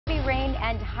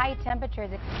and high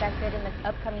temperatures expected in the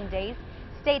upcoming days,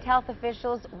 state health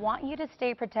officials want you to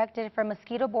stay protected from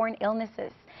mosquito-borne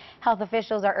illnesses. Health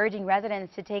officials are urging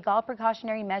residents to take all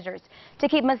precautionary measures to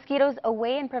keep mosquitoes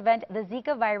away and prevent the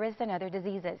Zika virus and other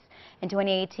diseases. In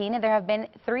 2018, there have been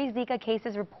 3 Zika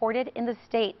cases reported in the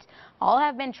state. All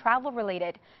have been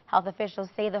travel-related. Health officials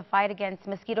say the fight against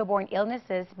mosquito-borne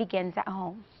illnesses begins at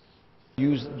home.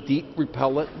 Use deep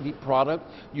repellent, deep product.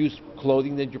 Use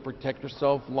clothing that you protect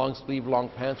yourself, long sleeve, long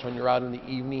pants when you're out in the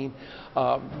evening.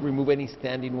 Remove any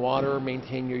standing water,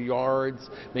 maintain your yards.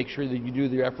 Make sure that you do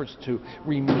the efforts to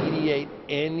remediate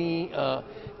any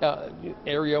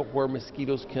area where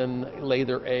mosquitoes can lay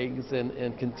their eggs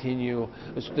and continue.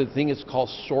 The thing is called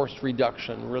source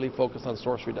reduction. Really focus on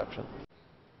source reduction.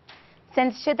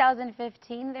 Since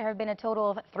 2015, there have been a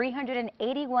total of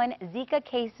 381 Zika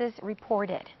cases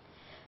reported.